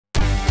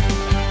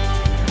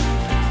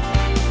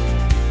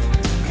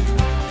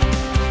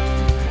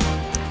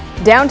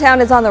Downtown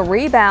is on the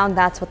rebound.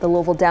 That's what the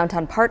Louisville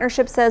Downtown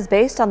Partnership says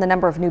based on the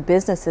number of new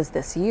businesses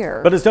this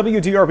year. But as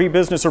WDRB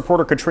business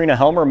reporter Katrina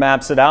Helmer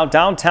maps it out,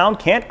 downtown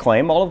can't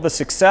claim all of the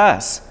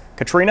success.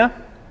 Katrina?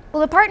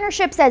 Well, the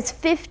partnership says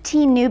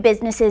 15 new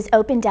businesses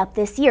opened up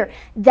this year.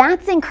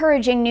 That's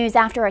encouraging news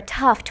after a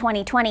tough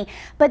 2020,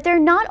 but they're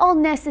not all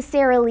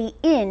necessarily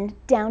in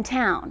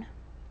downtown.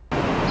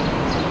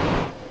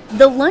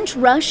 The lunch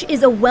rush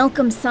is a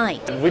welcome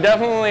sight. We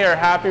definitely are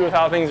happy with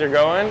how things are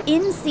going.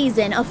 In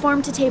season, a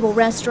farm-to-table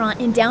restaurant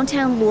in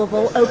downtown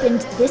Louisville opened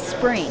this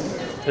spring.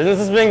 Business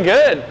has been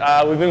good.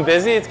 We've been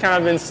busy. It's kind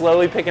of been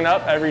slowly picking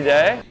up every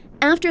day.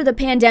 After the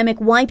pandemic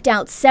wiped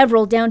out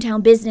several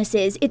downtown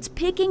businesses, it's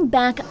picking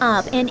back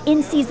up, and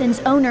In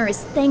Season's owner is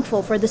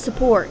thankful for the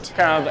support.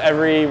 Kind of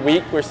every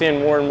week we're seeing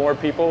more and more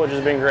people, which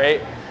has been great.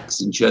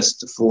 In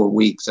just 4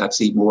 weeks, I've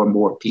seen more and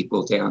more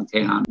people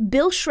downtown.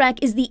 Bill Schreck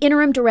is the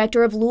interim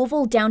director of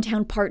Louisville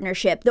Downtown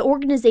Partnership. The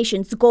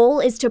organization's goal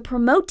is to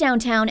promote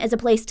downtown as a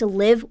place to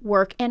live,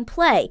 work, and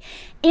play.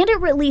 And it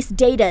released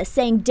data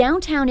saying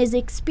downtown is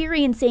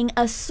experiencing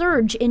a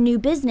surge in new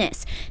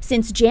business.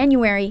 Since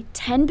January,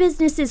 10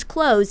 businesses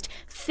closed,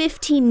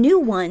 15 new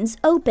ones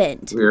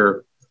opened.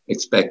 We're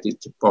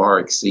expected to far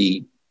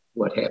exceed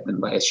what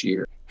happened last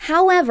year.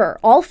 However,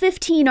 all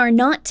 15 are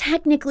not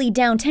technically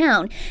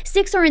downtown.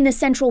 6 are in the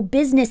Central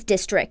Business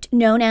District,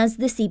 known as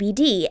the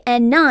CBD,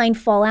 and 9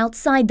 fall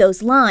outside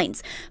those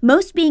lines,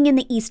 most being in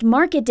the East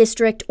Market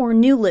District or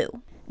Nulu.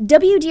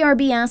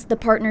 WDRB asked the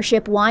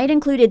partnership why it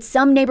included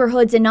some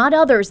neighborhoods and not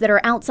others that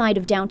are outside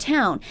of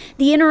downtown.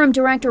 The interim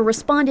director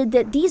responded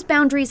that these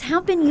boundaries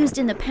have been used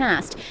in the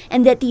past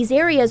and that these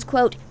areas,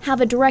 quote,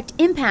 have a direct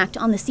impact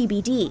on the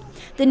CBD.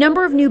 The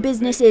number of new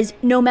businesses,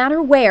 no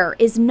matter where,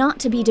 is not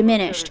to be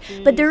diminished,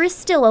 but there is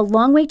still a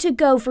long way to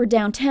go for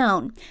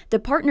downtown. The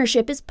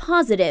partnership is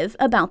positive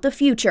about the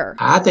future.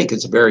 I think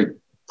it's a very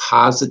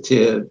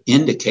positive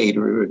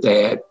indicator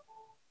that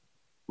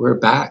we're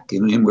back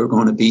and we're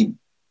going to be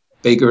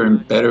bigger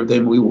and better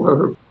than we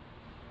were.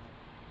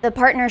 The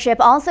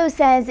partnership also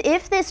says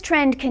if this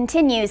trend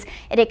continues,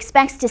 it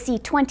expects to see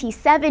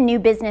 27 new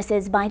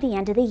businesses by the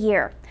end of the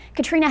year.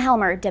 Katrina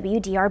Helmer,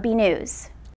 WDRB News.